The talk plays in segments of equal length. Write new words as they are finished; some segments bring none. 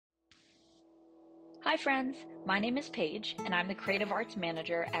Hi friends, my name is Paige and I'm the Creative Arts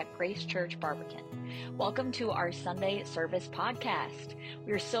Manager at Grace Church Barberton. Welcome to our Sunday Service podcast.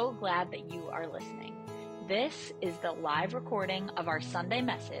 We are so glad that you are listening. This is the live recording of our Sunday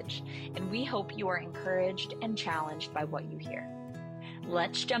message and we hope you are encouraged and challenged by what you hear.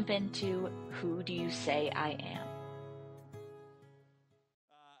 Let's jump into Who Do You Say I Am?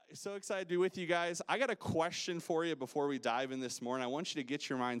 So excited to be with you guys. I got a question for you before we dive in this morning. I want you to get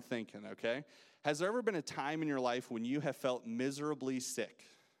your mind thinking, okay? Has there ever been a time in your life when you have felt miserably sick?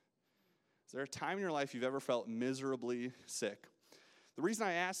 Is there a time in your life you've ever felt miserably sick? The reason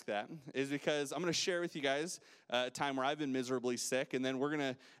I ask that is because I'm going to share with you guys a time where I've been miserably sick, and then we're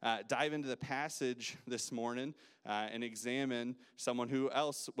going to dive into the passage this morning and examine someone who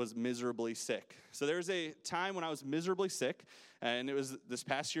else was miserably sick. So there's a time when I was miserably sick, and it was this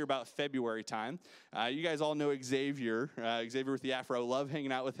past year about February time. You guys all know Xavier with the afro. Love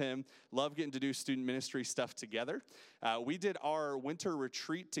hanging out with him. Love getting to do student ministry stuff together. We did our winter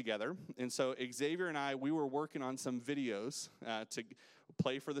retreat together, and so Xavier and we were working on some videos to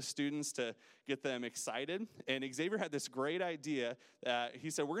play for the students to get them excited. And Xavier had this great idea. He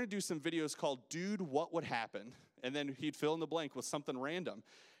said, we're going to do some videos called Dude, What Would Happen? And then he'd fill in the blank with something random.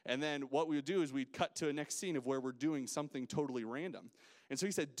 And then what we would do is we'd cut to a next scene of where we're doing something totally random. And so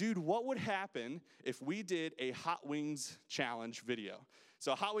he said, dude, what would happen if we did a Hot Wings challenge video?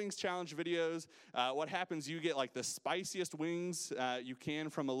 So Hot Wings challenge videos, what happens, you get like the spiciest wings you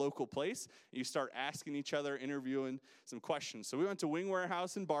can from a local place. You start asking each other, interviewing some questions. So we went to Wing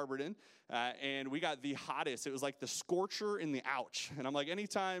Warehouse in Barberton, and we got the hottest. It was like the scorcher in the ouch. And I'm like,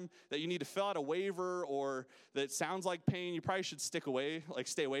 anytime that you need to fill out a waiver or that sounds like pain, you probably should stay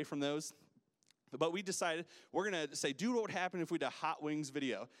away from those. But we decided we're going to say, dude, what would happen if we did a Hot Wings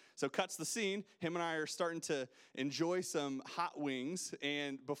video? So cuts the scene. Him and I are starting to enjoy some hot wings.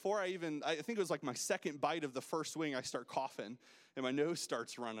 And before I think it was like my second bite of the first wing, I start coughing and my nose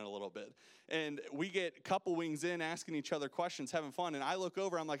starts running a little bit. And we get a couple wings in, asking each other questions, having fun. And I look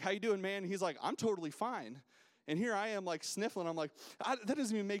over, I'm like, how you doing, man? And he's like, I'm totally fine. And here I am like sniffling. I'm like, that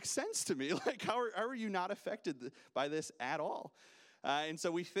doesn't even make sense to me. Like, how are you not affected by this at all? And so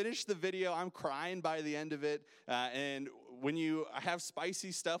we finished the video. I'm crying by the end of it. And when you have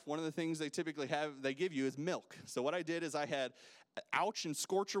spicy stuff, one of the things they typically give you is milk. So what I did is I had ouch and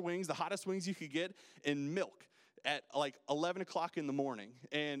scorcher wings, the hottest wings you could get, and milk at like 11 o'clock in the morning.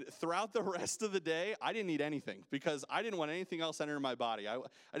 And throughout the rest of the day, I didn't eat anything because I didn't want anything else entering my body. I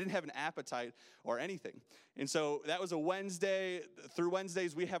didn't have an appetite or anything. And so that was a Wednesday. Through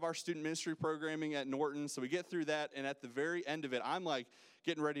Wednesdays, we have our student ministry programming at Norton. So we get through that. And at the very end of it, I'm like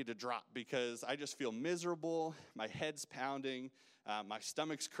getting ready to drop because I just feel miserable. My head's pounding. My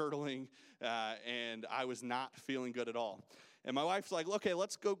stomach's curdling. And I was not feeling good at all. And my wife's like, okay,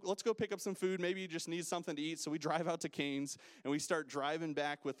 let's go pick up some food. Maybe you just need something to eat. So we drive out to Cane's, and we start driving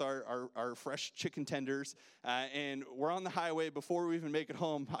back with our fresh chicken tenders. And we're on the highway. Before we even make it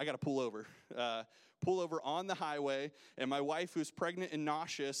home, I got to pull over on the highway. And my wife, who's pregnant and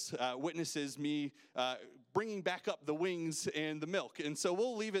nauseous, witnesses me bringing back up the wings and the milk. And so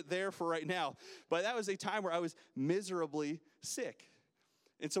we'll leave it there for right now. But that was a time where I was miserably sick.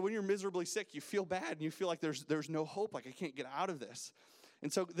 And so when you're miserably sick, you feel bad and you feel like there's no hope, like I can't get out of this.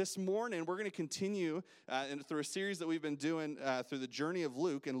 And so this morning, we're going to continue through a series that we've been doing through the journey of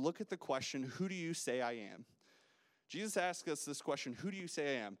Luke and look at the question, who do you say I am? Jesus asked us this question, who do you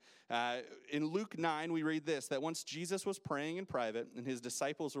say I am? In Luke 9, we read this, that once Jesus was praying in private and his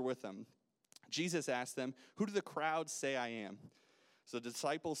disciples were with him, Jesus asked them, who do the crowd say I am? So the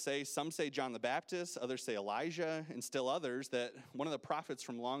disciples say, some say John the Baptist, others say Elijah, and still others that one of the prophets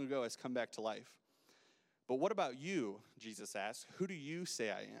from long ago has come back to life. But what about you, Jesus asked, who do you say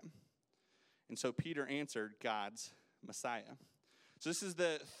I am? And so Peter answered, God's Messiah. So this is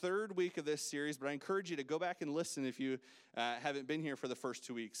the third week of this series, but I encourage you to go back and listen if you haven't been here for the first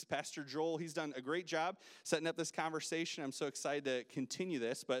 2 weeks. Pastor Joel, he's done a great job setting up this conversation. I'm so excited to continue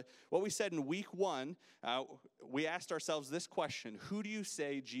this. But what we said in week 1, we asked ourselves this question, who do you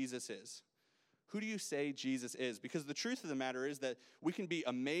say Jesus is? Who do you say Jesus is? Because the truth of the matter is that we can be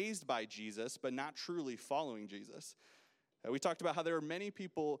amazed by Jesus, but not truly following Jesus. We talked about how there were many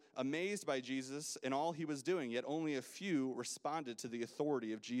people amazed by Jesus and all he was doing, yet only a few responded to the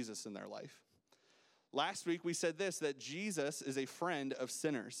authority of Jesus in their life. Last week, we said this, that Jesus is a friend of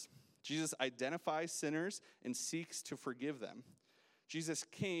sinners. Jesus identifies sinners and seeks to forgive them. Jesus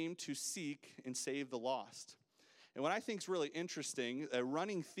came to seek and save the lost. And what I think is really interesting, a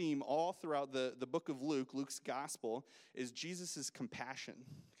running theme all throughout the book of Luke, Luke's gospel, is Jesus' compassion.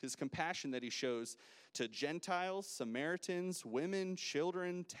 His compassion that he shows to Gentiles, Samaritans, women,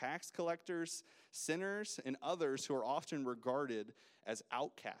 children, tax collectors, sinners, and others who are often regarded as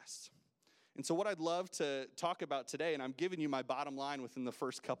outcasts. And so what I'd love to talk about today, and I'm giving you my bottom line within the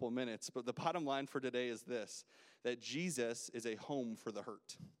first couple minutes, but the bottom line for today is this, that Jesus is a home for the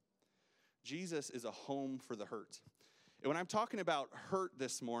hurt. Jesus is a home for the hurt. And when I'm talking about hurt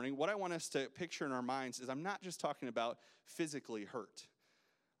this morning, what I want us to picture in our minds is I'm not just talking about physically hurt.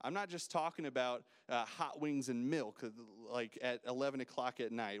 I'm not just talking about hot wings and milk like at 11 o'clock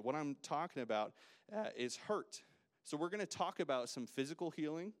at night. What I'm talking about is hurt. So we're going to talk about some physical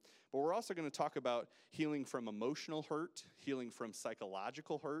healing, but we're also going to talk about healing from emotional hurt, healing from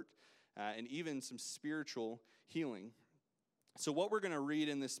psychological hurt, and even some spiritual healing. So what we're going to read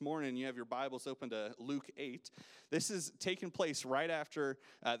in this morning, you have your Bibles open to Luke 8. This is taking place right after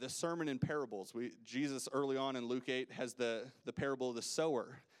the sermon in parables. Jesus early on in Luke 8 has the parable of the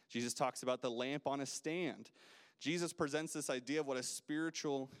sower. Jesus talks about the lamp on a stand. Jesus presents this idea of what a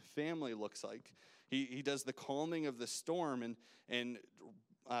spiritual family looks like. He does the calming of the storm, and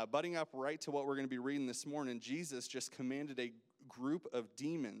butting up right to what we're going to be reading this morning, Jesus just commanded a group of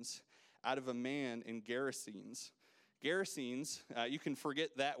demons out of a man in Gerasenes. Gerasenes, you can forget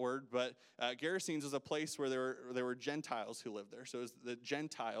that word, but Gerasenes was a place where there were Gentiles who lived there. So it was the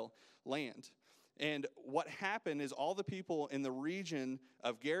Gentile land. And what happened is all the people in the region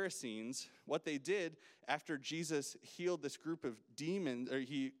of Gerasenes, what they did after Jesus healed this group of demons, or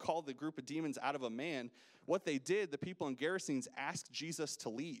he called the group of demons out of a man, what they did, the people in Gerasenes asked Jesus to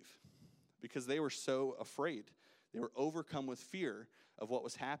leave because they were so afraid. They were overcome with fear of what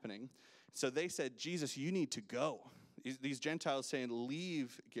was happening. So they said, Jesus, you need to go. These Gentiles saying,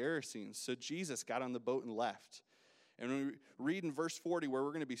 leave Gerasenes. So Jesus got on the boat and left. And when we read in verse 40, where we're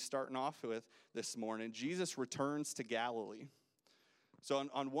going to be starting off with this morning, Jesus returns to Galilee. So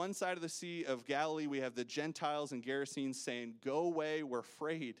on one side of the Sea of Galilee, we have the Gentiles and Gerasenes saying, go away, we're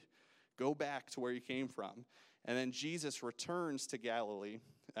afraid. Go back to where you came from. And then Jesus returns to Galilee,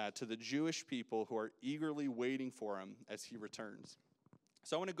 to the Jewish people who are eagerly waiting for him as he returns.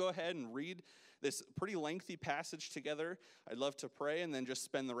 So I want to go ahead and read this pretty lengthy passage together. I'd love to pray and then just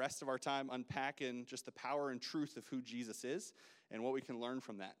spend the rest of our time unpacking just the power and truth of who Jesus is and what we can learn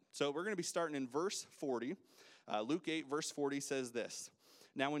from that. So we're going to be starting in verse 40. Luke 8, verse 40 says this.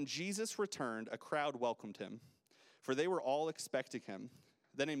 Now when Jesus returned, a crowd welcomed him, for they were all expecting him.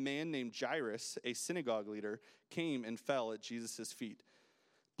 Then a man named Jairus, a synagogue leader, came and fell at Jesus' feet,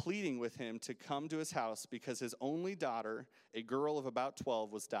 pleading with him to come to his house because his only daughter, a girl of about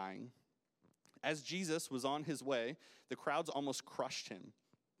 12, was dying. As Jesus was on his way, the crowds almost crushed him,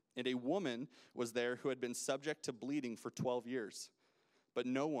 and a woman was there who had been subject to bleeding for 12 years, but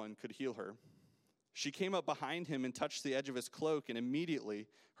no one could heal her. She came up behind him and touched the edge of his cloak, and immediately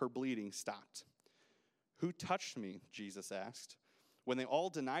her bleeding stopped. Who touched me? Jesus asked. When they all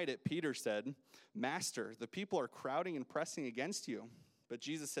denied it, Peter said, Master, the people are crowding and pressing against you. But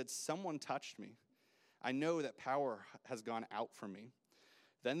Jesus said, someone touched me. I know that power has gone out from me.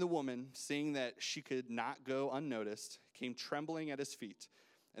 Then the woman, seeing that she could not go unnoticed, came trembling at his feet.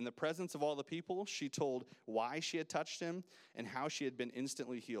 In the presence of all the people, she told why she had touched him and how she had been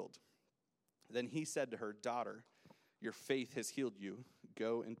instantly healed. Then he said to her, Daughter, your faith has healed you.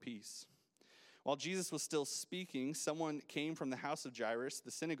 Go in peace. While Jesus was still speaking, someone came from the house of Jairus,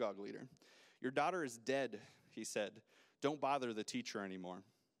 the synagogue leader. Your daughter is dead, he said. Don't bother the teacher anymore.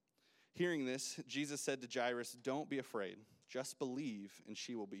 Hearing this, Jesus said to Jairus, Don't be afraid. Just believe, and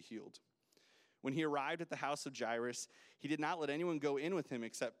she will be healed. When he arrived at the house of Jairus, he did not let anyone go in with him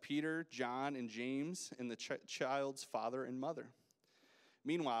except Peter, John, and James, and the child's father and mother.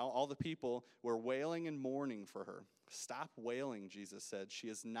 Meanwhile, all the people were wailing and mourning for her. Stop wailing, Jesus said. She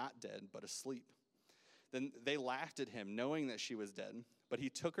is not dead, but asleep. Then they laughed at him, knowing that she was dead. But he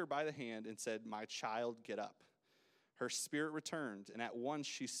took her by the hand and said, My child, get up. Her spirit returned, and at once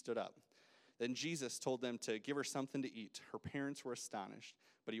she stood up. Then Jesus told them to give her something to eat. Her parents were astonished,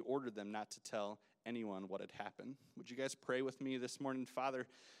 but he ordered them not to tell anyone what had happened. Would you guys pray with me this morning? Father,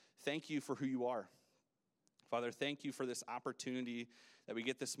 thank you for who you are. Father, thank you for this opportunity that we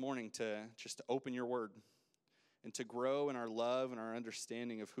get this morning to just open your word and to grow in our love and our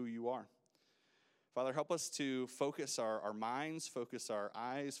understanding of who you are. Father, help us to focus our minds, focus our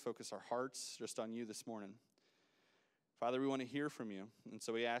eyes, focus our hearts just on you this morning. Father, we want to hear from you. And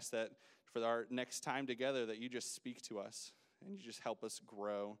so we ask that for our next time together that you just speak to us and you just help us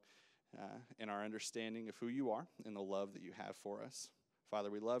grow in our understanding of who you are and the love that you have for us. Father,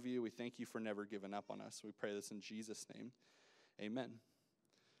 we love you. We thank you for never giving up on us. We pray this in Jesus' name. Amen.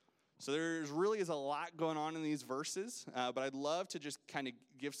 So there really is a lot going on in these verses, but I'd love to just kind of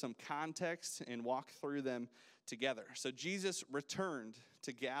give some context and walk through them together. So Jesus returned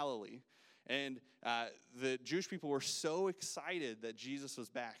to Galilee, and the Jewish people were so excited that Jesus was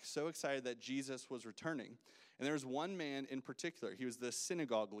back, so excited that Jesus was returning. And there was one man in particular. He was the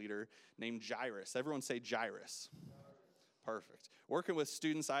synagogue leader named Jairus. Everyone say Jairus. Perfect. Working with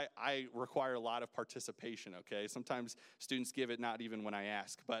students, I require a lot of participation, okay? Sometimes students give it not even when I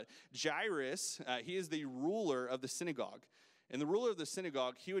ask. But Jairus, he is the ruler of the synagogue. And the ruler of the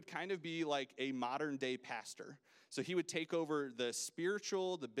synagogue, he would kind of be like a modern-day pastor. So he would take over the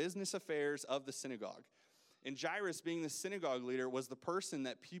spiritual, the business affairs of the synagogue. And Jairus, being the synagogue leader, was the person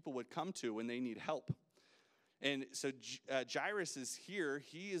that people would come to when they need help. And so Jairus is here.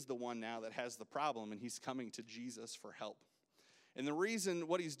 He is the one now that has the problem, and he's coming to Jesus for help. And the reason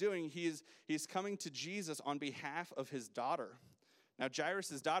what he's doing, he's coming to Jesus on behalf of his daughter. Now,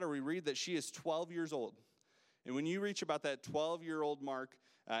 Jairus' daughter, we read that she is 12 years old. And when you reach about that 12-year-old mark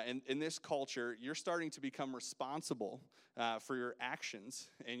in this culture, you're starting to become responsible for your actions,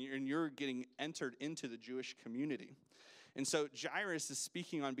 and you're getting entered into the Jewish community. And so Jairus is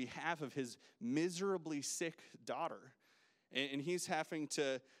speaking on behalf of his miserably sick daughter. And he's having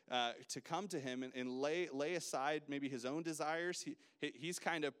to come to him and lay aside maybe his own desires. He's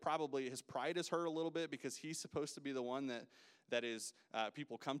kind of probably, his pride is hurt a little bit because he's supposed to be the one that is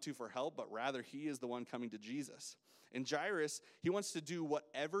people come to for help, but rather he is the one coming to Jesus. And Jairus, he wants to do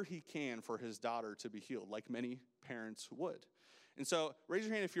whatever he can for his daughter to be healed, like many parents would. And so raise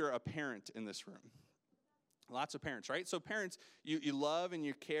your hand if you're a parent in this room. Lots of parents, right? So parents, you love and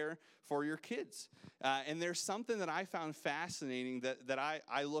you care for your kids. And there's something that I found fascinating that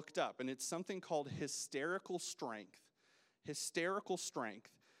I looked up, and it's something called hysterical strength. Hysterical strength.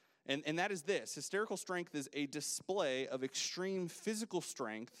 And that is this. Hysterical strength is a display of extreme physical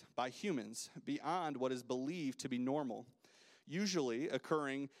strength by humans beyond what is believed to be normal, usually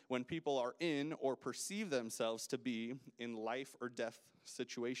occurring when people are in or perceive themselves to be in life or death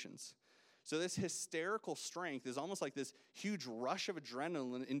situations. So this hysterical strength is almost like this huge rush of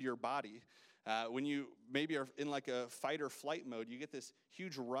adrenaline into your body. When you maybe are in like a fight or flight mode, you get this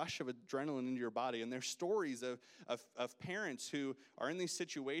huge rush of adrenaline into your body. And there's stories of parents who are in these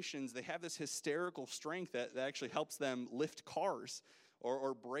situations. They have this hysterical strength that actually helps them lift cars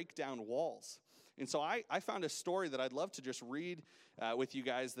or break down walls. And so I found a story that I'd love to just read with you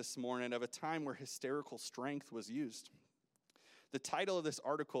guys this morning of a time where hysterical strength was used. The title of this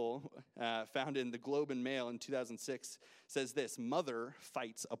article, found in the Globe and Mail in 2006, says this: Mother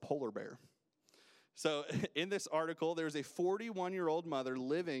Fights a Polar Bear. So in this article, there's a 41-year-old mother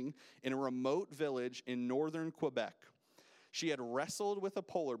living in a remote village in northern Quebec. She had wrestled with a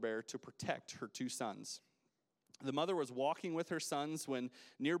polar bear to protect her two sons. The mother was walking with her sons when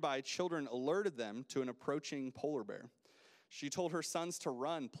nearby children alerted them to an approaching polar bear. She told her sons to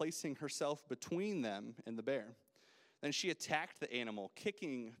run, placing herself between them and the bear. Then she attacked the animal,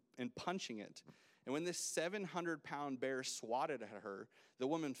 kicking and punching it. And when this 700-pound bear swatted at her, the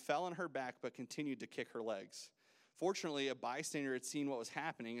woman fell on her back but continued to kick her legs. Fortunately, a bystander had seen what was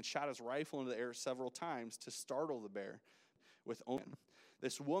happening and shot his rifle into the air several times to startle the bear with Owen.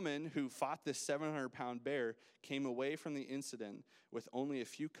 This woman who fought this 700-pound bear came away from the incident with only a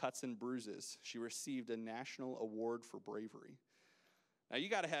few cuts and bruises. She received a national award for bravery. Now, you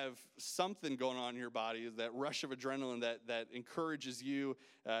got to have something going on in your body, that rush of adrenaline that encourages you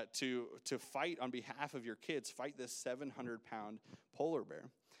to fight on behalf of your kids, fight this 700-pound polar bear.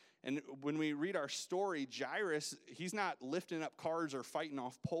 And when we read our story, Jairus, he's not lifting up cars or fighting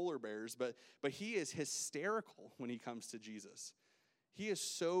off polar bears, but he is hysterical when he comes to Jesus. He is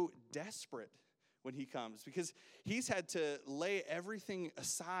so desperate when he comes because he's had to lay everything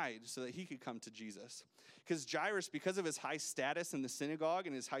aside so that he could come to Jesus. Because Jairus, because of his high status in the synagogue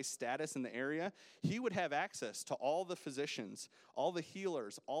and his high status in the area, he would have access to all the physicians, all the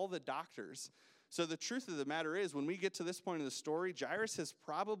healers, all the doctors. So the truth of the matter is, when we get to this point of the story, Jairus has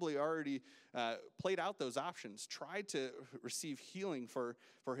probably already played out those options, tried to receive healing for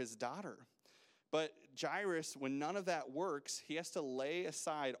his daughter. But Jairus, when none of that works, he has to lay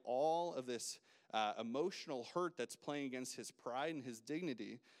aside all of this emotional hurt that's playing against his pride and his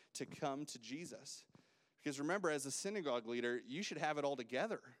dignity to come to Jesus. Because remember, as a synagogue leader, you should have it all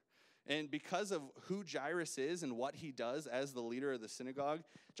together. And because of who Jairus is and what he does as the leader of the synagogue,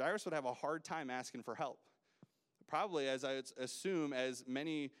 Jairus would have a hard time asking for help. Probably, as I assume, as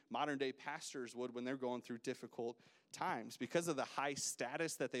many modern-day pastors would when they're going through difficult times. Because of the high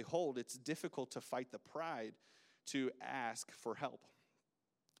status that they hold, it's difficult to fight the pride to ask for help.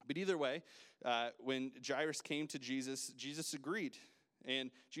 But either way, when Jairus came to Jesus, Jesus agreed. And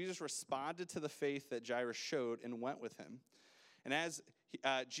Jesus responded to the faith that Jairus showed and went with him. And as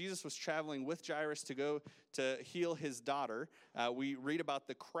Jesus was traveling with Jairus to go to heal his daughter, we read about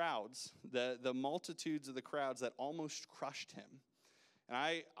the crowds, the multitudes of the crowds that almost crushed him. And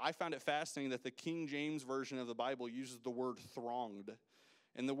I found it fascinating that the King James Version of the Bible uses the word thronged.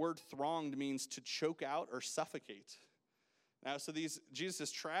 And the word thronged means to choke out or suffocate. Now, so Jesus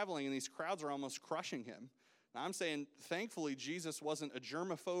is traveling, and these crowds are almost crushing him. Now, I'm saying, thankfully, Jesus wasn't a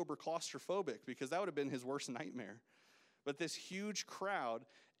germaphobe or claustrophobic, because that would have been his worst nightmare. But this huge crowd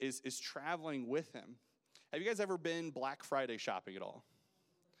is traveling with him. Have you guys ever been Black Friday shopping at all?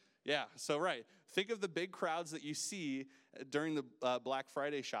 Yeah, so right. Think of the big crowds that you see during the Black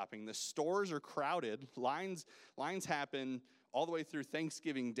Friday shopping. The stores are crowded. Lines happen all the way through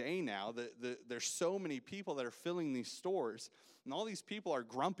Thanksgiving Day now. There's so many people that are filling these stores. And all these people are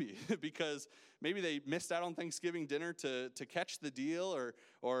grumpy because maybe they missed out on Thanksgiving dinner to catch the deal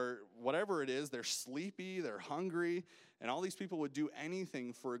or whatever it is. They're sleepy, they're hungry, and all these people would do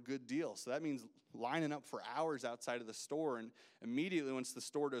anything for a good deal. So that means lining up for hours outside of the store, and immediately once the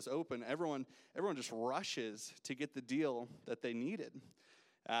store does open, everyone just rushes to get the deal that they needed.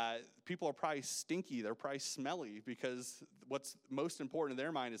 People are probably stinky, they're probably smelly, because what's most important in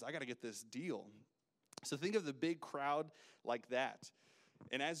their mind is, I got to get this deal. So think of the big crowd like that.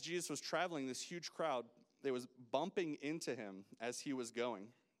 And as Jesus was traveling, this huge crowd, they was bumping into him as he was going.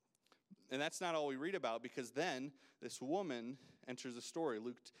 And that's not all we read about, because then this woman enters the story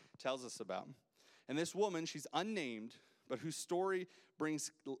Luke tells us about. And this woman, she's unnamed, but whose story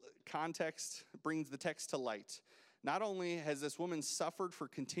brings context, brings the text to light. Not only has this woman suffered for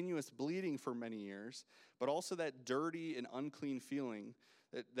continuous bleeding for many years, but also that dirty and unclean feeling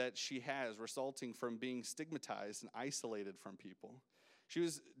that she has, resulting from being stigmatized and isolated from people. She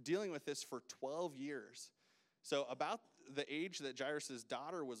was dealing with this for 12 years. So about the age that Jairus'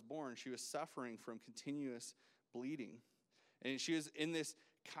 daughter was born, she was suffering from continuous bleeding. And she was in this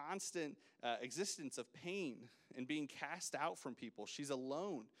constant existence of pain and being cast out from people. She's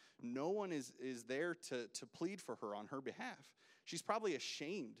alone. No one is there to plead for her on her behalf. She's probably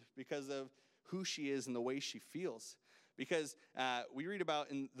ashamed because of who she is and the way she feels. Because we read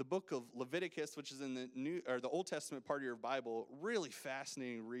about in the book of Leviticus, which is in the Old Testament part of your Bible, really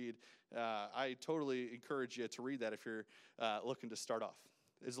fascinating read. I totally encourage you to read that if you're looking to start off.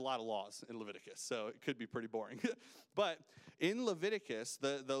 There's a lot of laws in Leviticus, so it could be pretty boring. But in Leviticus,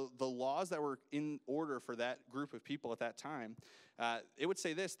 the laws that were in order for that group of people at that time, it would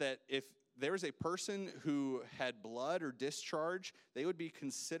say this, that if there was a person who had blood or discharge, they would be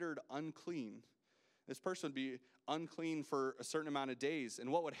considered unclean. This person would be unclean for a certain amount of days.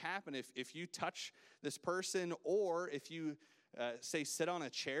 And what would happen if you touch this person, or if you, say, sit on a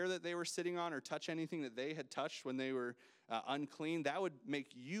chair that they were sitting on, or touch anything that they had touched when they were unclean, that would make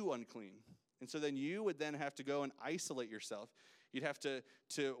you unclean. And so then you would then have to go and isolate yourself. You'd have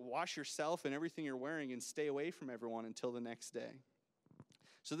to wash yourself and everything you're wearing and stay away from everyone until the next day.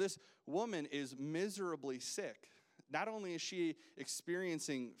 So this woman is miserably sick. Not only is she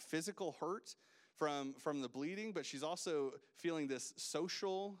experiencing physical hurt from the bleeding, but she's also feeling this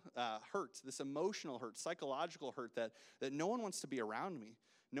social hurt, this emotional hurt, psychological hurt that no one wants to be around me.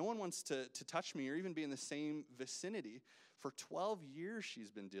 No one wants to touch me or even be in the same vicinity. For 12 years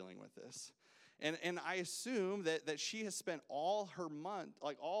she's been dealing with this. And I assume that she has spent all her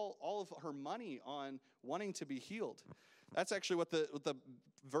all of her money on wanting to be healed. That's actually what the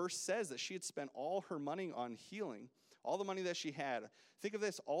verse says, that she had spent all her money on healing. All the money that she had. Think of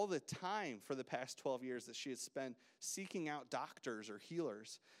this, all the time for the past 12 years that she had spent seeking out doctors or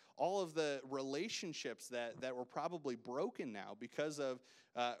healers. All of the relationships that were probably broken now because of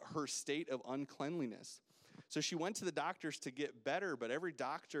her state of uncleanliness. So she went to the doctors to get better, but every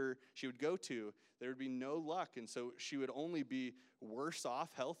doctor she would go to, there would be no luck. And so she would only be worse off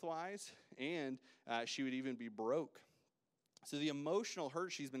health-wise, and she would even be broke. So the emotional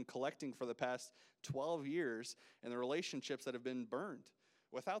hurt she's been collecting for the past 12 years and the relationships that have been burned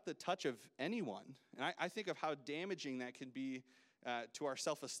without the touch of anyone. And I think of how damaging that can be to our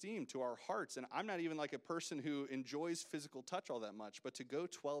self-esteem, to our hearts. And I'm not even like a person who enjoys physical touch all that much, but to go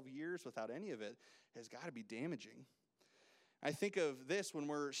 12 years without any of it has got to be damaging. I think of this when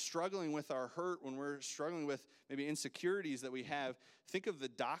we're struggling with our hurt, when we're struggling with maybe insecurities that we have. Think of the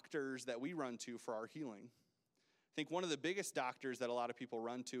doctors that we run to for our healing. I think one of the biggest doctors that a lot of people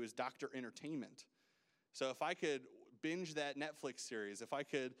run to is Dr. Entertainment. So if I could binge that Netflix series, if I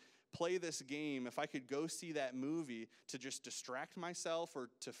could play this game, if I could go see that movie to just distract myself or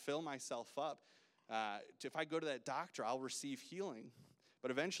to fill myself up, if I go to that doctor, I'll receive healing.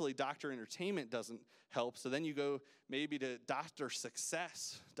 But eventually, Dr. Entertainment doesn't help. So then you go maybe to Dr.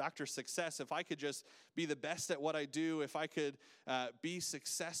 Success. Dr. Success, if I could just be the best at what I do, if I could be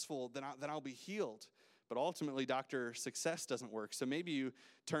successful, then I'll be healed. But ultimately, Dr. Success doesn't work. So maybe you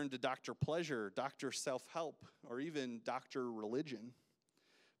turn to Dr. Pleasure, Dr. Self-Help, or even Dr. Religion.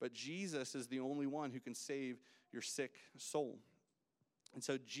 But Jesus is the only one who can save your sick soul. And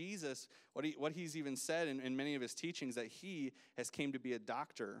so Jesus, what he's even said in many of his teachings, that he has came to be a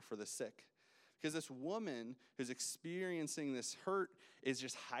doctor for the sick. Because this woman who's experiencing this hurt is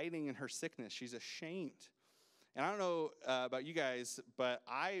just hiding in her sickness. She's ashamed. And I don't know about you guys, but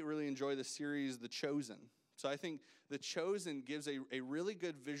I really enjoy the series The Chosen. So I think The Chosen gives a really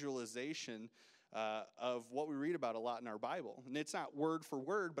good visualization of what we read about a lot in our Bible. And it's not word for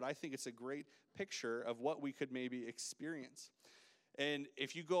word, but I think it's a great picture of what we could maybe experience. And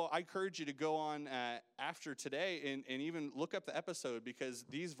if you go, I encourage you to go on after today and even look up the episode, because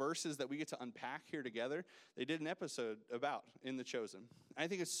these verses that we get to unpack here together, they did an episode about in The Chosen. I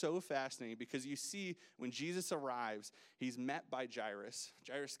think it's so fascinating because you see when Jesus arrives, he's met by Jairus.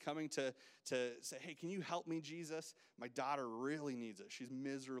 Jairus coming to say, hey, can you help me, Jesus? My daughter really needs it. She's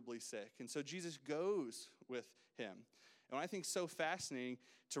miserably sick. And so Jesus goes with him. And I think so fascinating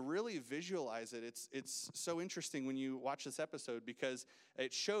to really visualize it. It's so interesting when you watch this episode because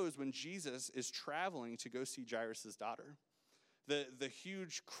it shows when Jesus is traveling to go see Jairus' daughter. The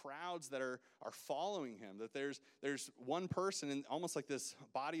huge crowds that are following him, that there's one person in almost like this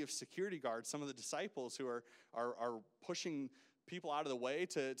body of security guards, some of the disciples who are pushing people out of the way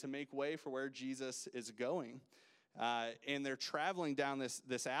to make way for where Jesus is going. And they're traveling down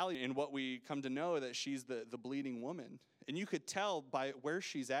this alley, and what we come to know that she's the bleeding woman. And you could tell by where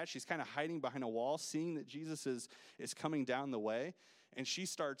she's at, she's kind of hiding behind a wall, seeing that Jesus is coming down the way. And she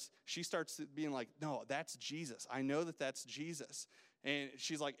starts being like, no, that's Jesus. I know that that's Jesus. And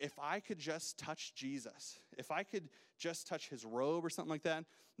she's like, if I could just touch Jesus, if I could just touch his robe or something like that,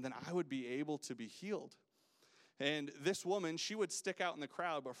 then I would be able to be healed. And this woman, she would stick out in the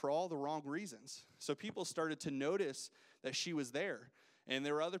crowd, but for all the wrong reasons. So people started to notice that she was there. And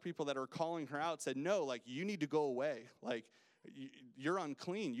there were other people that are calling her out, said, no, like, you need to go away. Like, you're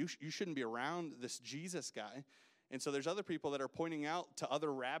unclean. You shouldn't be around this Jesus guy. And so there's other people that are pointing out to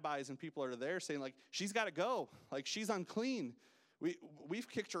other rabbis and people that are there saying, like, she's got to go. Like, she's unclean. We've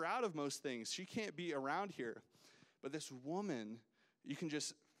kicked her out of most things. She can't be around here. But this woman, you can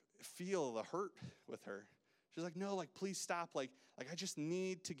just feel the hurt with her. She's like, no, like, please stop. Like I just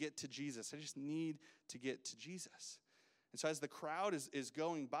need to get to Jesus. I just need to get to Jesus. And so as the crowd is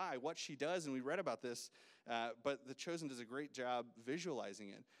going by, what she does, and we read about this, but The Chosen does a great job visualizing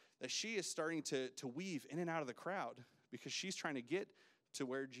it, that she is starting to weave in and out of the crowd because she's trying to get to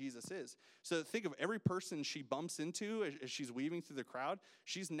where Jesus is. So think of every person she bumps into as she's weaving through the crowd,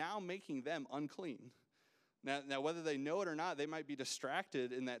 she's now making them unclean. Now, whether they know it or not, they might be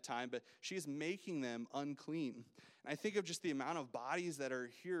distracted in that time, but she's making them unclean. And I think of just the amount of bodies that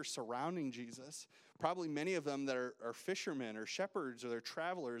are here surrounding Jesus. Probably many of them that are fishermen or shepherds or they're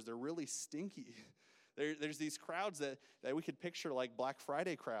travelers. They're really stinky. There's these crowds that we could picture like Black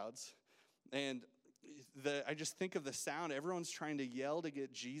Friday crowds. And I just think of the sound. Everyone's trying to yell to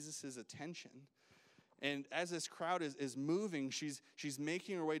get Jesus' attention. And as this crowd is moving, she's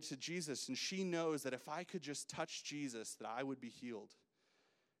making her way to Jesus, and she knows that if I could just touch Jesus, that I would be healed.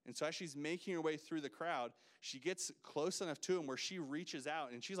 And so as she's making her way through the crowd, she gets close enough to him where she reaches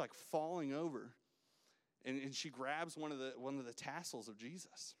out, and she's like falling over. And she grabs one of the tassels of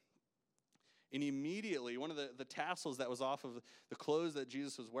Jesus. And immediately, one of the tassels that was off of the clothes that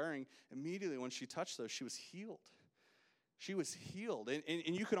Jesus was wearing, immediately when she touched those, she was healed. She was healed.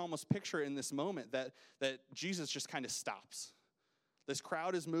 And you can almost picture in this moment that Jesus just kind of stops. This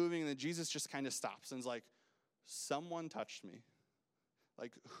crowd is moving, and then Jesus just kind of stops and is like, someone touched me.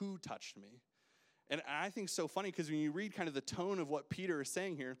 Like, who touched me? And I think it's so funny because when you read kind of the tone of what Peter is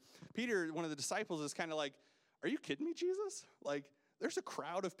saying here, Peter, one of the disciples, is kind of like, are you kidding me, Jesus? Like, there's a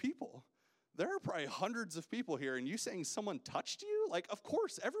crowd of people. There are probably hundreds of people here, and you saying someone touched you? Like, of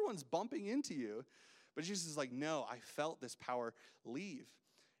course, everyone's bumping into you. But Jesus is like, no, I felt this power leave.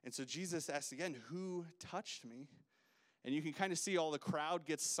 And so Jesus asks again, who touched me? And you can kind of see all the crowd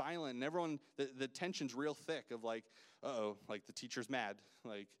gets silent, and everyone, the tension's real thick of like, uh-oh, like the teacher's mad.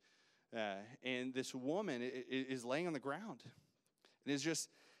 Like, and this woman is laying on the ground and is just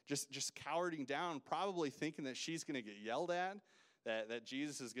cowering down, probably thinking that she's going to get yelled at, that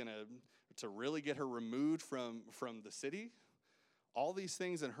Jesus is going to really get her removed from the city. All these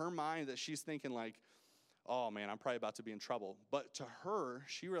things in her mind that she's thinking like, oh man, I'm probably about to be in trouble. But to her,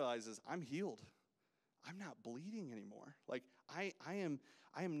 she realizes I'm healed. I'm not bleeding anymore. Like, I am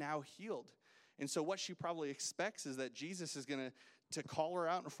now healed. And so what she probably expects is that Jesus is going to call her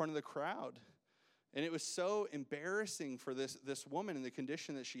out in front of the crowd. And it was so embarrassing for this woman in the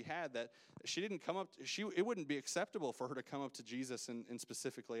condition that she had that she didn't come up. It wouldn't be acceptable for her to come up to Jesus and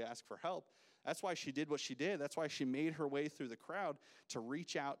specifically ask for help. That's why she did what she did. That's why she made her way through the crowd to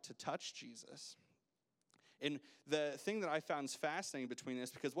reach out to touch Jesus. And the thing that I found is fascinating between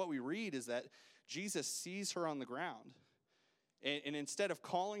this, because what we read is that Jesus sees her on the ground. And instead of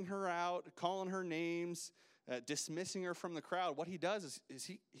calling her out, calling her names, dismissing her from the crowd, what he does is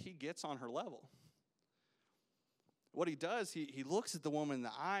he gets on her level. What he does, he looks at the woman in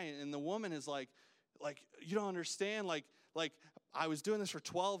the eye, and the woman is like, you don't understand, like I was doing this for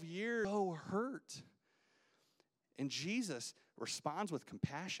 12 years, so hurt. And Jesus responds with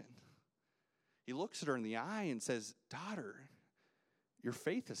compassion. He looks at her in the eye and says, daughter, your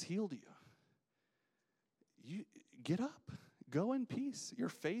faith has healed you. You get up, go in peace. Your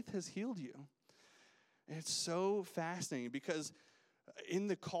faith has healed you. And it's so fascinating because in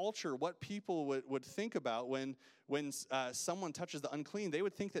the culture, what people would think about when someone touches the unclean, they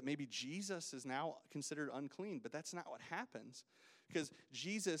would think that maybe Jesus is now considered unclean, but that's not what happens. Because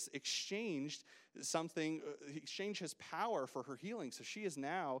Jesus exchanged his power for her healing, so she is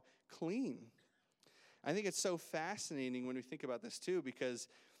now clean. I think it's so fascinating when we think about this too, because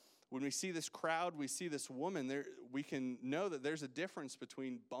when we see this crowd, we see this woman, we can know that there's a difference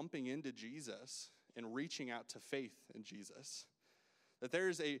between bumping into Jesus and reaching out to faith in Jesus. That there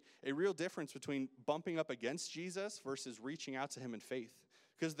is a real difference between bumping up against Jesus versus reaching out to him in faith.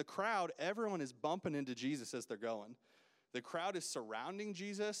 Because the crowd, everyone is bumping into Jesus as they're going. The crowd is surrounding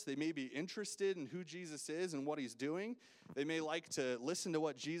Jesus. They may be interested in who Jesus is and what he's doing. They may like to listen to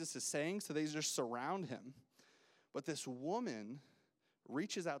what Jesus is saying, so they just surround him. But this woman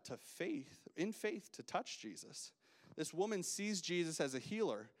reaches out to in faith to touch Jesus. This woman sees Jesus as a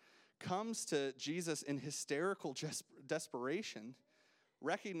healer, comes to Jesus in hysterical desperation,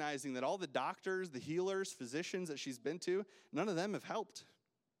 recognizing that all the doctors, the healers, physicians that she's been to, none of them have helped.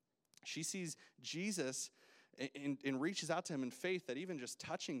 She sees Jesus and reaches out to him in faith that even just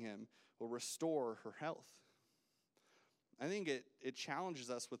touching him will restore her health. I think it challenges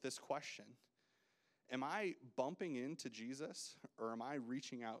us with this question. Am I bumping into Jesus, or am I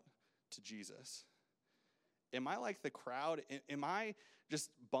reaching out to Jesus? Am I like the crowd? Am I just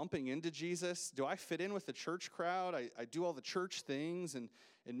bumping into Jesus? Do I fit in with the church crowd? I do all the church things and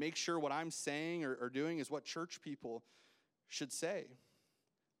make sure what I'm saying or doing is what church people should say.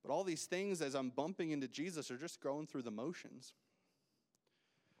 But all these things, as I'm bumping into Jesus, are just going through the motions.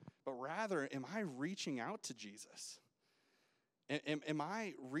 But rather, am I reaching out to Jesus? Am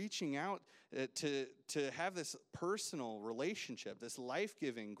I reaching out to have this personal relationship, this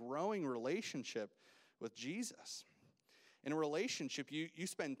life-giving, growing relationship with Jesus? In a relationship, you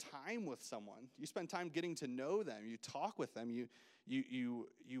spend time with someone. You spend time getting to know them. You talk with them. You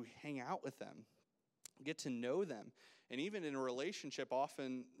hang out with them. Get to know them. And even in a relationship,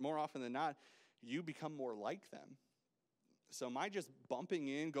 more often than not, you become more like them. So am I just bumping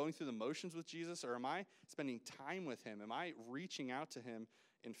in, going through the motions with Jesus, or am I spending time with him? Am I reaching out to him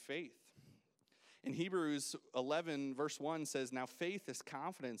in faith? In Hebrews 11, verse 1 says, now faith is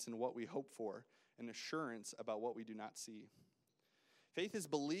confidence in what we hope for, and assurance about what we do not see. Faith is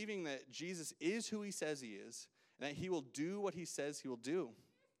believing that Jesus is who he says he is, and that he will do what he says he will do.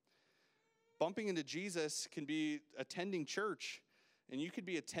 Bumping into Jesus can be attending church, and you could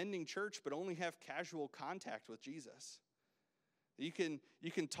be attending church but only have casual contact with Jesus. You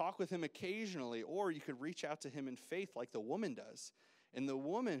can talk with him occasionally, or you could reach out to him in faith like the woman does. And the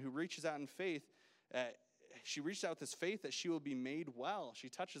woman who reaches out in faith, she reached out with this faith that she will be made well. She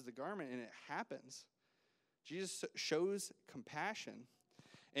touches the garment, and it happens. Jesus shows compassion.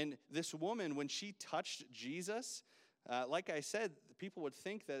 And this woman, when she touched Jesus, like I said, people would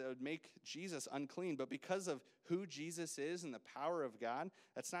think that it would make Jesus unclean. But because of who Jesus is and the power of God,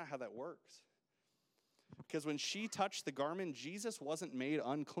 that's not how that works. Because when she touched the garment, Jesus wasn't made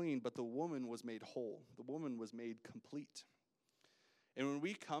unclean, but the woman was made whole. The woman was made complete. And when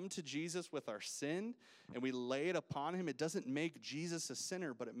we come to Jesus with our sin and we lay it upon him, it doesn't make Jesus a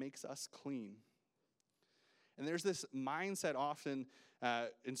sinner, but it makes us clean. And there's this mindset often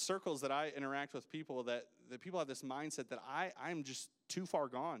in circles that I interact with people that people have this mindset that I'm just too far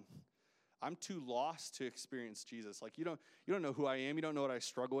gone. I'm too lost to experience Jesus. Like you don't know who I am. You don't know what I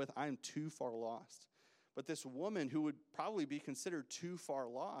struggle with. I'm too far lost. But this woman who would probably be considered too far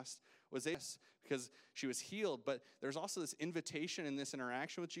lost was because she was healed. But there's also this invitation in this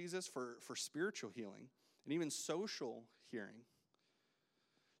interaction with Jesus for spiritual healing and even social healing.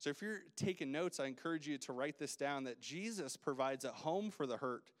 So if you're taking notes, I encourage you to write this down, that Jesus provides a home for the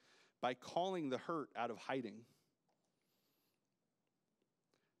hurt by calling the hurt out of hiding.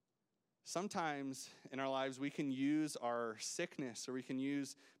 Sometimes in our lives, we can use our sickness, or we can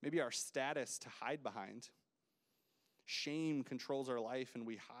use maybe our status to hide behind. Shame controls our life and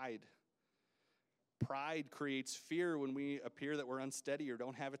we hide. Pride creates fear when we appear that we're unsteady or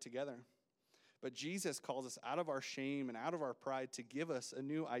don't have it together. But Jesus calls us out of our shame and out of our pride to give us a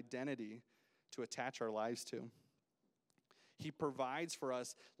new identity to attach our lives to. He provides for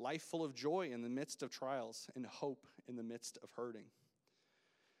us life full of joy in the midst of trials and hope in the midst of hurting.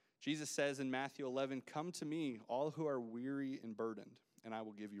 Jesus says in Matthew 11, "Come to me, all who are weary and burdened, and I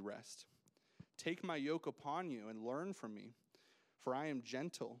will give you rest. Take my yoke upon you and learn from me, for I am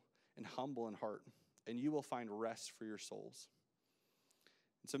gentle and humble in heart, and you will find rest for your souls."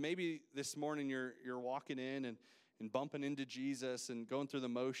 And so maybe this morning you're walking in and bumping into Jesus and going through the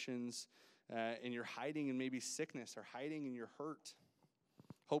motions, and you're hiding in maybe sickness or hiding in your hurt,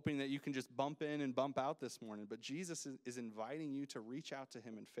 hoping that you can just bump in and bump out this morning. But Jesus is inviting you to reach out to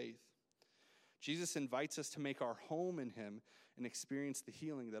him in faith. Jesus invites us to make our home in him and experience the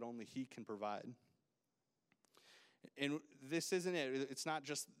healing that only he can provide. And this isn't it. It's not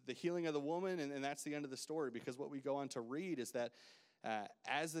just the healing of the woman, and that's the end of the story, because what we go on to read is that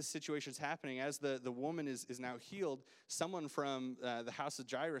as the situation's happening, as the woman is now healed, someone from the house of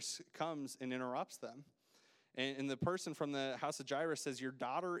Jairus comes and interrupts them. And the person from the house of Jairus says, "Your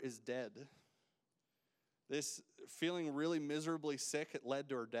daughter is dead." This feeling really miserably sick, it led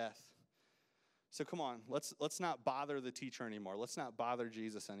to her death. So come on, let's not bother the teacher anymore. Let's not bother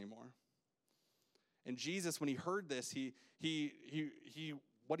Jesus anymore. And Jesus, when he heard this,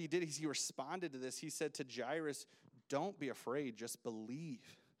 what he did is he responded to this. He said to Jairus, "Don't be afraid, just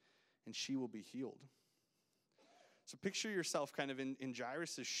believe, and she will be healed." So picture yourself kind of in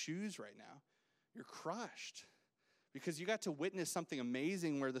Jairus' shoes right now. You're crushed because you got to witness something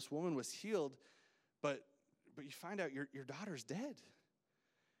amazing where this woman was healed, but you find out your daughter's dead.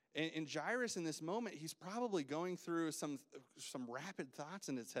 And Jairus in this moment, he's probably going through some rapid thoughts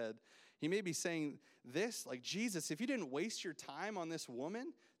in his head. He may be saying this, like, "Jesus, if you didn't waste your time on this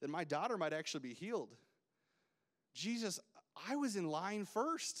woman, then my daughter might actually be healed. Jesus, I was in line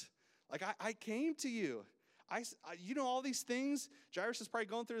first. Like, I came to you. You know all these things?" Jairus is probably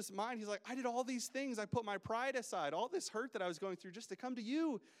going through his mind. He's like, "I did all these things. I put my pride aside, all this hurt that I was going through just to come to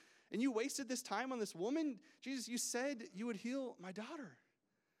you. And you wasted this time on this woman? Jesus, you said you would heal my daughter."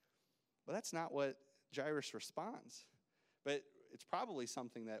 Well, that's not what Jairus responds. But it's probably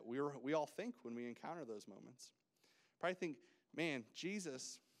something that we all think when we encounter those moments. Probably think, man,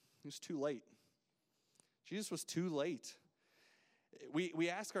 Jesus, he was too late. Jesus was too late. We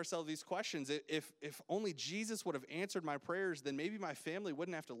ask ourselves these questions. If only Jesus would have answered my prayers, then maybe my family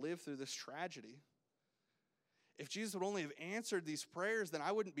wouldn't have to live through this tragedy. If Jesus would only have answered these prayers, then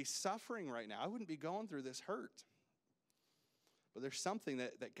I wouldn't be suffering right now. I wouldn't be going through this hurt. But there's something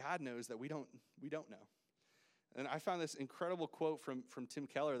that God knows that we don't know. And I found this incredible quote from Tim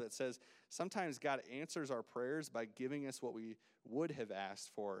Keller that says, "Sometimes God answers our prayers by giving us what we would have asked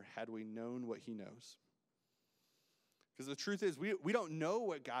for had we known what he knows." Because the truth is, we don't know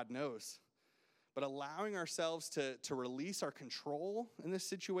what God knows. But allowing ourselves to release our control in this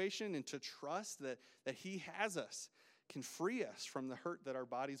situation and to trust that he has us can free us from the hurt that our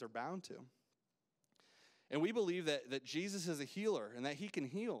bodies are bound to. And we believe that Jesus is a healer and that he can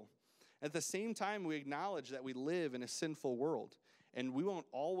heal. At the same time, we acknowledge that we live in a sinful world. And we won't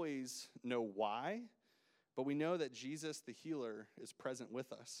always know why, but we know that Jesus, the healer, is present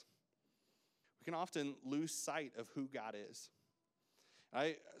with us. We can often lose sight of who God is.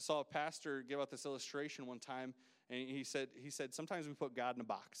 I saw a pastor give out this illustration one time, and he said, sometimes we put God in a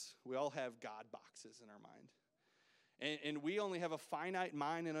box. We all have God boxes in our mind. And we only have a finite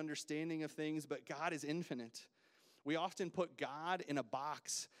mind and understanding of things, but God is infinite. We often put God in a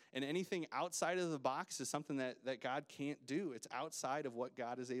box, and anything outside of the box is something that God can't do. It's outside of what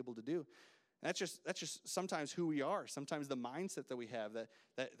God is able to do. And that's just sometimes who we are, sometimes the mindset that we have,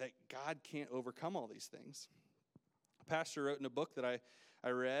 that God can't overcome all these things. A pastor wrote in a book that I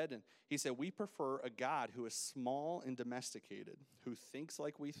read, and he said, "We prefer a God who is small and domesticated, who thinks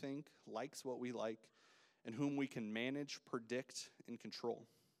like we think, likes what we like, and whom we can manage, predict, and control."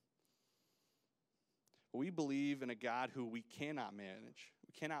 We believe in a God who we cannot manage,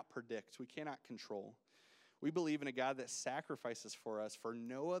 we cannot predict, we cannot control. We believe in a God that sacrifices for us for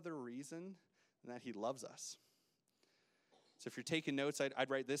no other reason than that he loves us. So if you're taking notes, I'd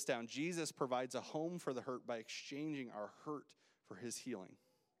write this down. Jesus provides a home for the hurt by exchanging our hurt for his healing.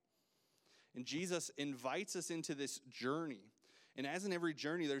 And Jesus invites us into this journey. And as in every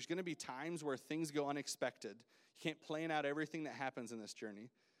journey, there's going to be times where things go unexpected. You can't plan out everything that happens in this journey.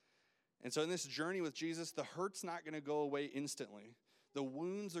 And so in this journey with Jesus, the hurt's not going to go away instantly. The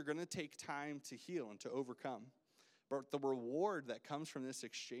wounds are going to take time to heal and to overcome. But the reward that comes from this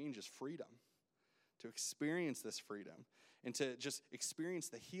exchange is freedom. To experience this freedom and to just experience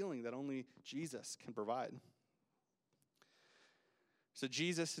the healing that only Jesus can provide. So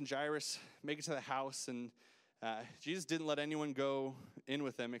Jesus and Jairus make it to the house, and Jesus didn't let anyone go in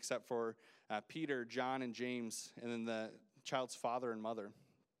with them except for Peter, John, and James, and then the child's father and mother.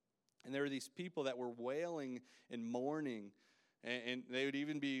 And there were these people that were wailing and mourning, and they would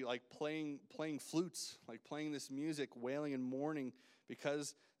even be like playing flutes, like playing this music, wailing and mourning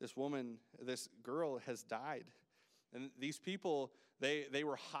because this woman, this girl has died. And these people, they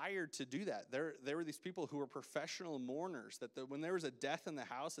were hired to do that. There were these people who were professional mourners, that when there was a death in the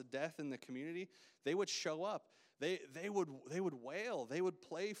house, a death in the community, they would show up. They would wail. They would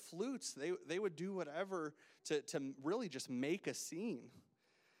play flutes. They would do whatever to really just make a scene.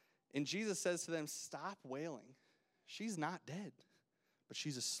 And Jesus says to them, stop wailing. She's not dead, but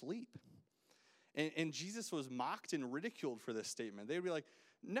she's asleep. And Jesus was mocked and ridiculed for this statement. They would be like,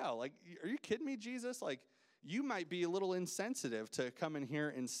 no, like, are you kidding me, Jesus? Like, you might be a little insensitive to come in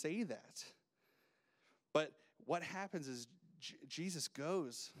here and say that. But what happens is Jesus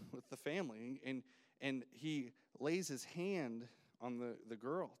goes with the family, and he lays his hand on the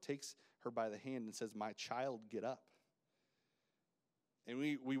girl, takes her by the hand and says, my child, get up. And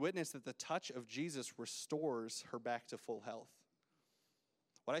we witness that the touch of Jesus restores her back to full health.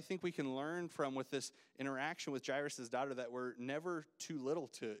 What I think we can learn from with this interaction with Jairus' daughter, that we're never too little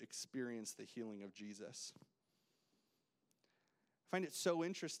to experience the healing of Jesus. I find it so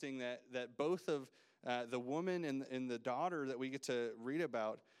interesting that both of the woman and the daughter that we get to read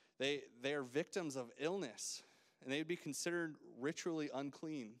about, they are victims of illness, and they would be considered ritually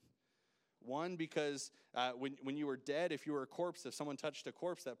unclean. One, because when you were dead, if you were a corpse, if someone touched a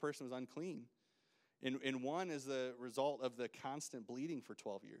corpse, that person was unclean. And one is the result of the constant bleeding for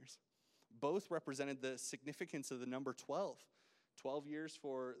 12 years. Both represented the significance of the number 12. 12 years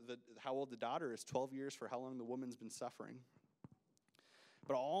for how old the daughter is, 12 years for how long the woman's been suffering.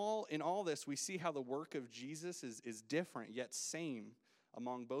 But in all this, we see how the work of Jesus is different, yet same,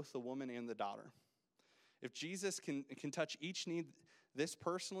 among both the woman and the daughter. If Jesus can touch each need this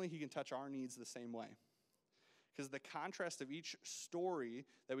personally, he can touch our needs the same way. Because the contrast of each story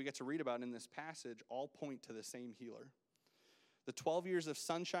that we get to read about in this passage all point to the same healer. The 12 years of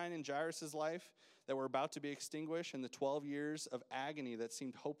sunshine in Jairus' life that were about to be extinguished, and the 12 years of agony that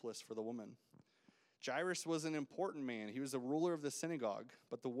seemed hopeless for the woman. Jairus was an important man. He was the ruler of the synagogue,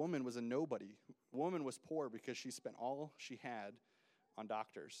 but the woman was a nobody. The woman was poor because she spent all she had on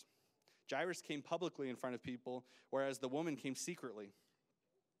doctors. Jairus came publicly in front of people, whereas the woman came secretly.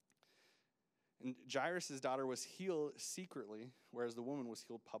 And Jairus' daughter was healed secretly, whereas the woman was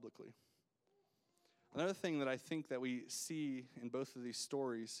healed publicly. Another thing that I think that we see in both of these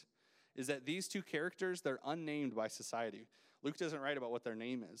stories is that these two characters, they're unnamed by society. Luke doesn't write about what their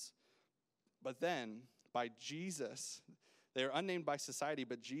name is. But then, by Jesus, they're unnamed by society,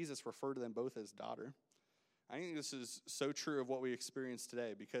 but Jesus referred to them both as daughter. I think this is so true of what we experience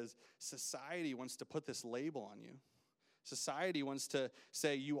today, because society wants to put this label on you. Society wants to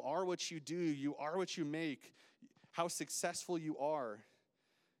say, you are what you do, you are what you make, how successful you are.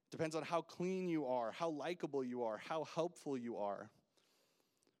 Depends on how clean you are, how likable you are, how helpful you are.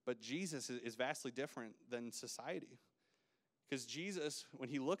 But Jesus is vastly different than society. Because Jesus, when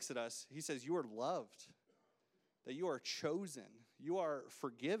he looks at us, he says, you are loved, that you are chosen, you are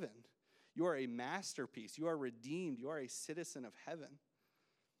forgiven, you are a masterpiece, you are redeemed, you are a citizen of heaven.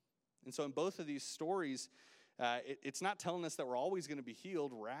 And so in both of these stories, it's not telling us that we're always going to be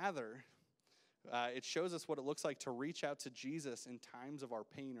healed. Rather, it shows us what it looks like to reach out to Jesus in times of our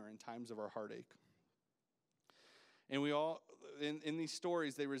pain or in times of our heartache. And we all, in these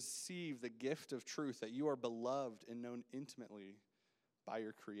stories, they receive the gift of truth that you are beloved and known intimately by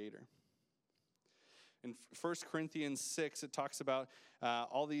your Creator. In 1 Corinthians 6, it talks about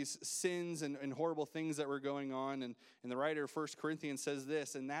all these sins and horrible things that were going on. And the writer of 1 Corinthians says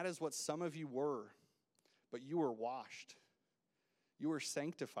this, and that is what some of you were, but you were washed. You were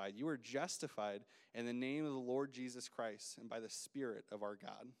sanctified. You were justified in the name of the Lord Jesus Christ and by the Spirit of our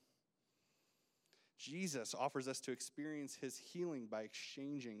God. Jesus offers us to experience his healing by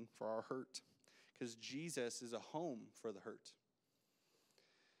exchanging for our hurt, because Jesus is a home for the hurt.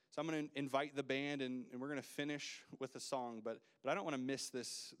 So I'm going to invite the band, and we're going to finish with a song, but I don't want to miss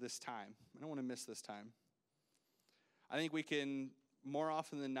this time. I don't want to miss this time. I think we can, more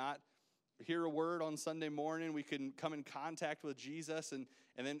often than not, hear a word on Sunday morning. We can come in contact with Jesus, and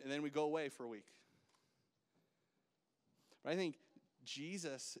then we go away for a week. But I think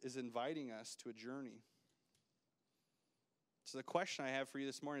Jesus is inviting us to a journey. So the question I have for you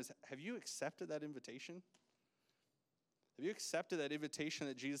this morning is, have you accepted that invitation? Have you accepted that invitation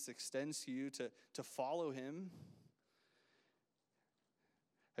that Jesus extends to you to follow him?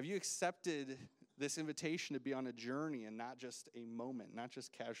 Have you accepted this invitation to be on a journey and not just a moment, not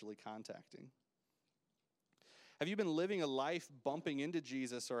just casually contacting? Have you been living a life bumping into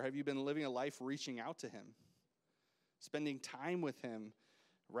Jesus, or have you been living a life reaching out to him, spending time with him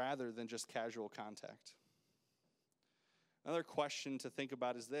rather than just casual contact? Another question to think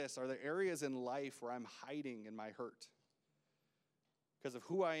about is this: are there areas in life where I'm hiding in my hurt? Because of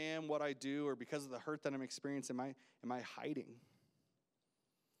who I am, what I do, or because of the hurt that I'm experiencing, am I hiding?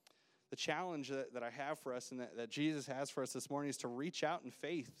 The challenge that I have for us and that Jesus has for us this morning is to reach out in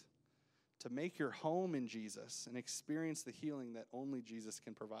faith, to make your home in Jesus and experience the healing that only Jesus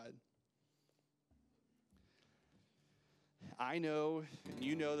can provide. I know, and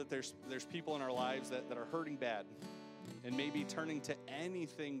you know, that there's people in our lives that are hurting bad and maybe turning to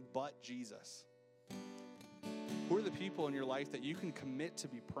anything but Jesus. Who are the people in your life that you can commit to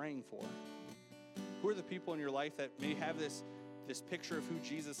be praying for? Who are the people in your life that may have this picture of who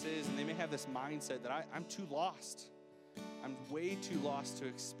Jesus is, and they may have this mindset that I'm too lost. I'm way too lost to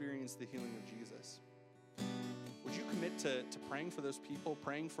experience the healing of Jesus. Would you commit to praying for those people,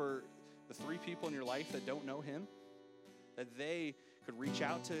 praying for the 3 people in your life that don't know him, that they could reach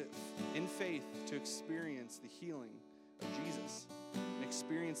out to in faith to experience the healing of Jesus and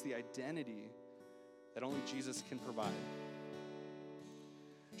experience the identity that only Jesus can provide?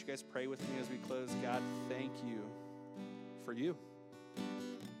 Would you guys pray with me as we close? God, thank you for you.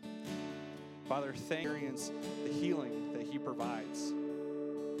 Father, thank you for experience the healing that he provides.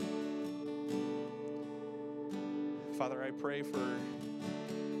 Father, I pray for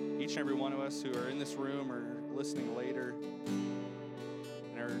each and every one of us who are in this room or listening later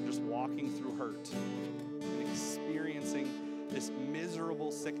and are just walking through hurt and experiencing this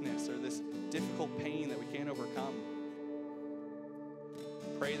miserable sickness or this difficult pain that we can't overcome.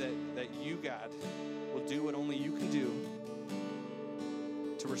 Pray that you, God, will do what only you can do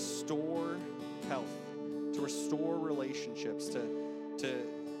to restore health, to restore relationships, to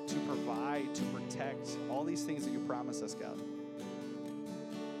provide, to protect, all these things that you promise us, God.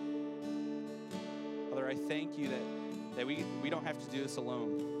 Father, I thank you that we don't have to do this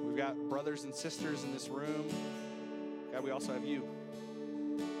alone. We've got brothers and sisters in this room. God, we also have you.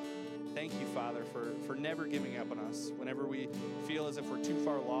 Thank you, Father, for never giving up on us whenever we feel as if we're too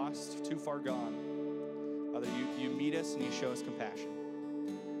far lost, too far gone. Father, you meet us and you show us compassion.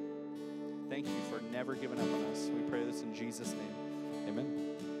 Thank you for never giving up on us. We pray this in Jesus' name. Amen.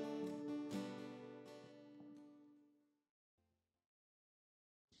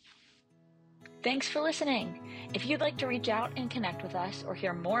 Thanks for listening. If you'd like to reach out and connect with us or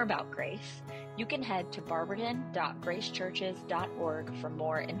hear more about Grace, you can head to barberton.gracechurches.org for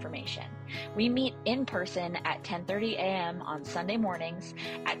more information. We meet in person at 10:30 a.m. on Sunday mornings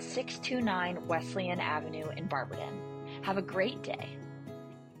at 629 Wesleyan Avenue in Barberton. Have a great day.